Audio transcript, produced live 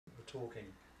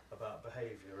talking about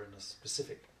behaviour in a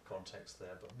specific context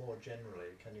there, but more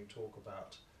generally, can you talk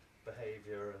about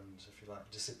behaviour and, if you like,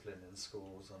 discipline in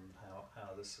schools and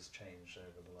how this has changed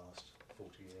over the last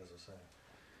 40 years or so?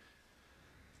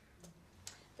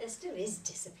 There still is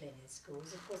discipline in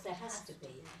schools, of course there has to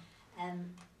be.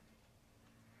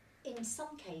 In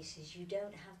some cases you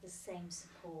don't have the same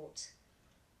support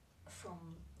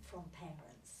from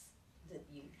parents that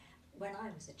you. When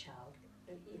I was a child,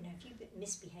 you know, if you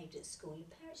misbehaved at school, your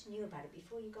parents knew about it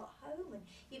before you got home and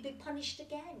you'd be punished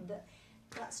again, but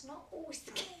that's not always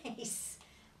the case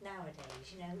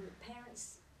nowadays. You know,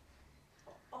 parents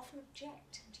often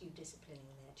object to you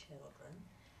disciplining their children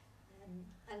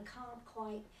and can't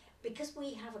quite, because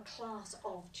we have a class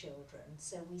of children,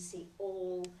 so we see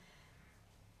all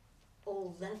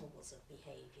levels of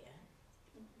behaviour.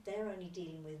 They're only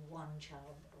dealing with one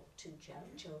child or two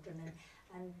children,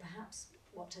 and perhaps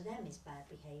what to them is bad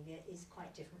behaviour is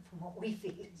quite different from what we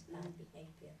feel is bad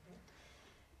behaviour.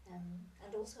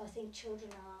 And also I think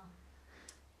children are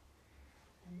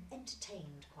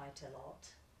entertained quite a lot,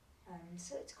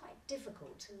 so it's quite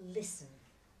difficult to listen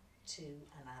to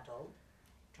an adult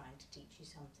trying to teach you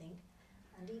something,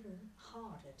 and even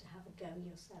harder to have a go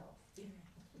yourself.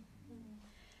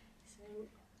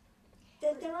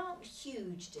 So there aren't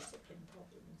huge discipline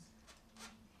problems.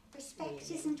 Respect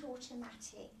really isn't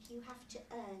automatic, you have to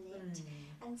earn it.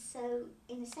 And so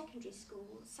in a secondary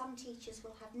school, some teachers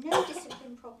will have no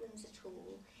discipline problems at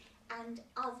all, and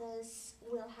others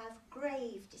will have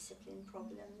grave discipline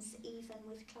problems, even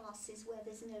with classes where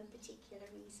there's no particular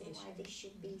reason why this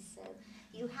should be so.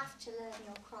 You have to learn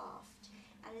your craft,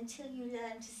 and until you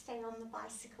learn to stay on the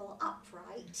bicycle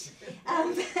upright,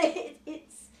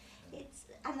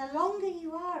 and the longer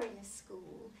you are in a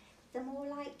school, the more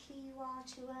likely you are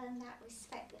to earn that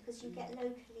respect, because you get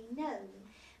locally known.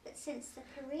 But since the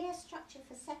career structure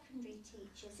for secondary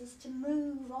teachers is to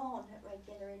move on at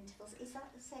regular intervals, is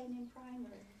that the same in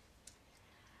primary?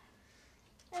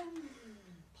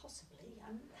 Possibly.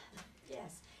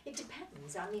 Yes, it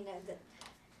depends. I mean,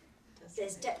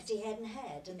 there's deputy head and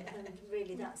head, and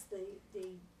really that's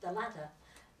the ladder.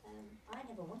 I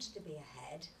never wanted to be a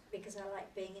head because I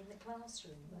like being in the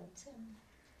classroom, but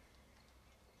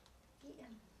yeah,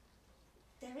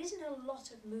 there isn't a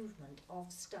lot of movement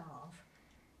of staff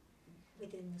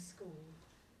within the school.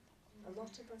 A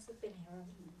lot of us have been here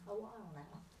a while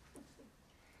now.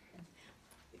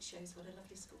 Which shows what a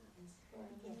lovely school it is. Well,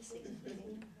 yes,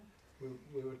 exactly.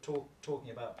 We were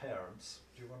talking about parents.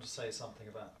 Do you want to say something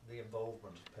about the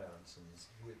involvement of parents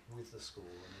with the school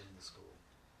and in the school?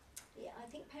 Yeah, I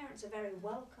think parents are very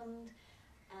welcomed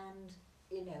and,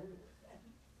 you know,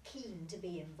 keen to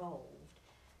be involved.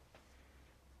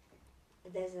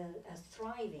 There's a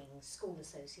thriving school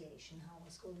association, Harwell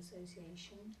School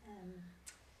Association.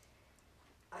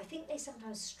 I think they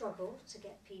sometimes struggle to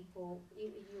get people.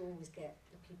 You always get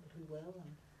the people who will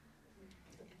and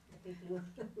the people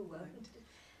who won't.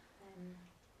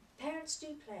 Parents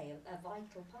do play a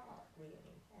vital part,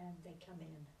 really. They come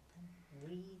in and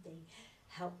read. They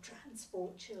help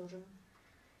transport children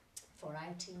for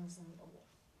outings and,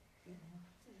 you know,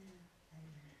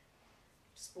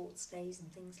 sports days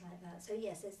and things like that. So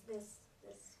yes, there's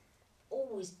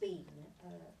always been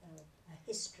a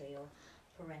history of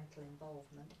parental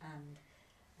involvement and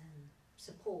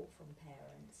support from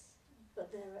parents,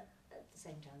 but there at the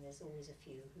same time there's always a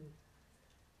few who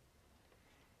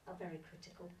are very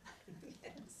critical.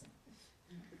 Yes.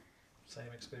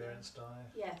 Same experience, Di?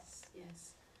 Yes,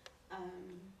 yes.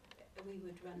 We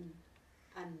would run,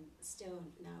 and still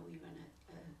now we run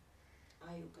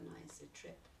I organise a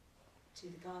trip to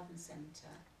the garden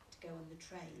centre to go on the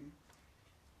train,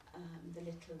 the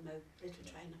little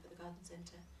train up at the garden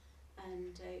centre,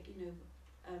 and you know,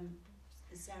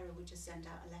 Sarah would just send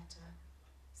out a letter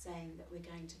saying that we're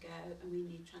going to go and we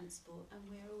need transport, and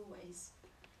we're always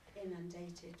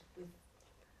inundated with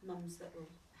mums that will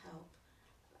help.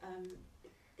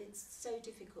 It's so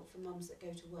difficult for mums that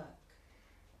go to work.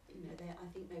 You know, I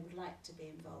think they would like to be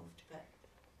involved, but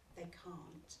they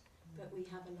can't. But we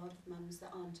have a lot of mums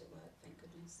that aren't at work, thank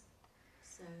goodness.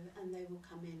 So, and they will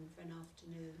come in for an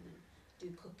afternoon and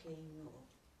do cooking or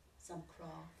some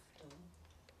craft, or,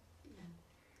 you know,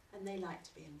 and they like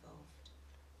to be involved.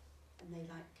 And they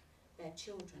like their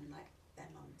children, like their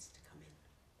mums to come in,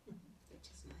 which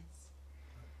is nice.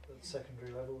 At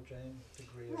secondary level, Jane,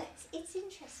 degree of... Well, it's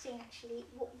interesting actually.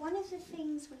 One of the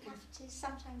things we have to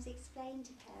sometimes explain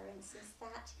to parents is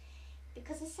that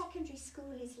because a secondary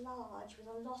school is large with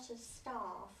a lot of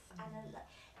staff, and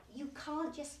you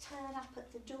can't just turn up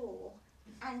at the door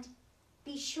and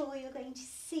be sure you're going to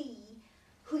see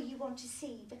who you want to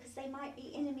see, because they might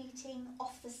be in a meeting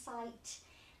off the site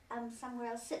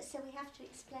somewhere else. So we have to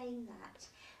explain that.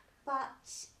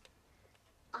 But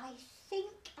I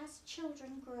think as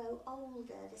children grow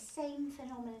older, the same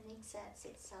phenomenon exerts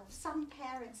itself. Some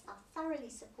parents are thoroughly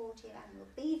supportive and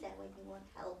will be there when you want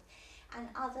help, and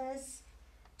others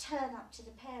turn up to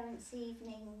the parents'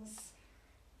 evenings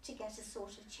to get a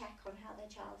sort of check on how their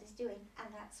child is doing,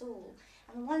 and that's all.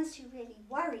 And the ones who really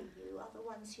worry you are the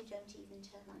ones who don't even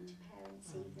turn up to parents'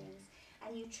 evenings,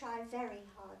 and you try very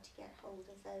hard to get hold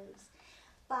of those.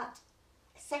 But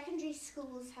secondary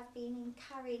schools have been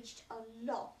encouraged a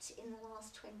lot in the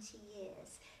last 20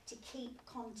 years to keep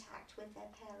contact with their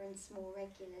parents more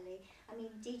regularly. I mean,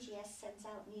 DGS sends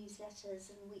out newsletters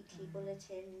and weekly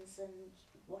bulletins and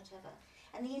whatever.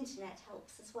 And the internet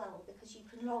helps as well, because you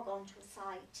can log on to a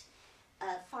site,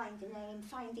 find the name,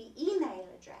 find the email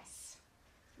address,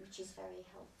 which is very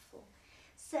helpful.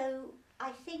 So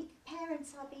I think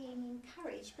parents are being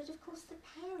encouraged, but of course the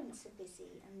parents are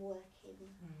busy and working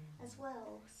as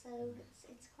well, so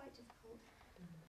it's quite difficult.